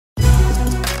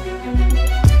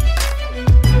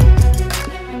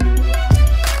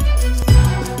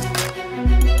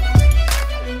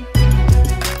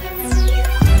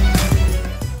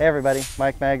Hey everybody,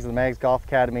 Mike Maggs of the Maggs Golf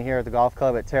Academy here at the golf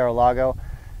club at Terra Lago.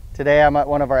 Today I'm at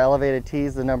one of our elevated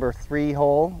tees, the number 3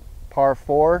 hole, par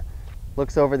 4.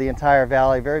 Looks over the entire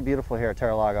valley, very beautiful here at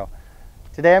Terra Lago.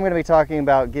 Today I'm going to be talking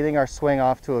about getting our swing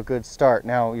off to a good start.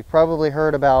 Now you've probably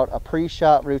heard about a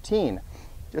pre-shot routine.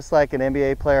 Just like an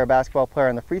NBA player, a basketball player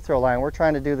on the free throw line, we're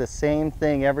trying to do the same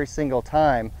thing every single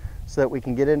time so that we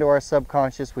can get into our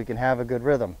subconscious, we can have a good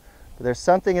rhythm. But there's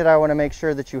something that I want to make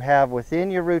sure that you have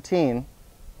within your routine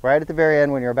right at the very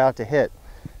end when you're about to hit.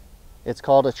 It's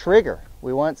called a trigger.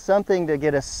 We want something to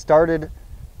get us started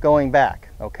going back,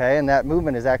 okay? And that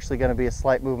movement is actually going to be a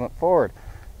slight movement forward.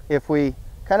 If we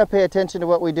kind of pay attention to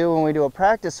what we do when we do a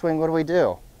practice swing, what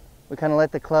do? We kind of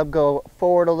let the club go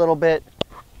forward a little bit.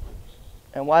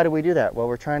 And why do we do that? Well,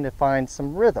 we're trying to find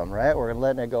some rhythm, right? We're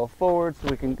letting it go forward so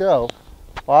we can go.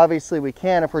 Well, obviously we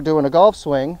can if we're doing a golf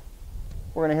swing.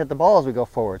 We're going to hit the ball as we go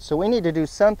forward. So we need to do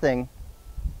something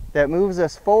that moves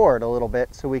us forward a little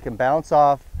bit so we can bounce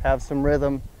off, have some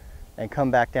rhythm, and come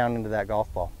back down into that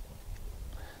golf ball.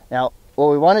 Now, what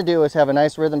we want to do is have a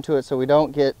nice rhythm to it so we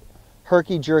don't get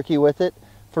herky-jerky with it.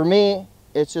 For me,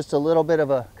 it's just a little bit of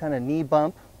a kind of knee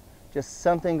bump, just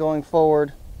something going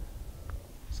forward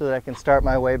so that I can start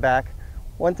my way back.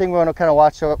 One thing we want to kind of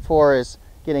watch out for is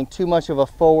getting too much of a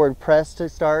forward press to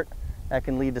start. That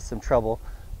can lead to some trouble.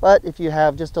 But if you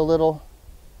have just a little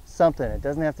something, it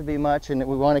doesn't have to be much, and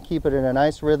we want to keep it in a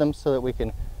nice rhythm so that we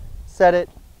can set it,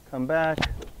 come back,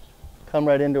 come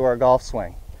right into our golf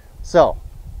swing. So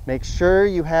make sure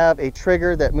you have a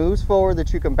trigger that moves forward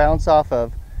that you can bounce off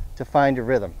of to find your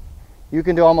rhythm. You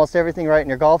can do almost everything right in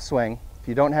your golf swing. If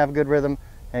you don't have good rhythm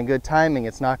and good timing,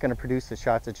 it's not going to produce the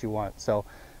shots that you want. So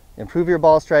improve your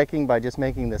ball striking by just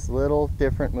making this little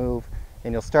different move,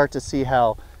 and you'll start to see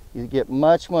how you get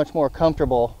much more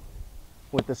comfortable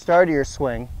with the start of your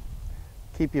swing,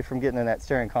 keep you from getting in that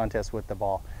staring contest with the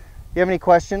ball. If you have any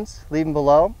questions, leave them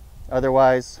below.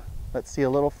 Otherwise, let's see a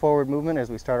little forward movement as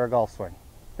we start our golf swing.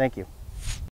 Thank you.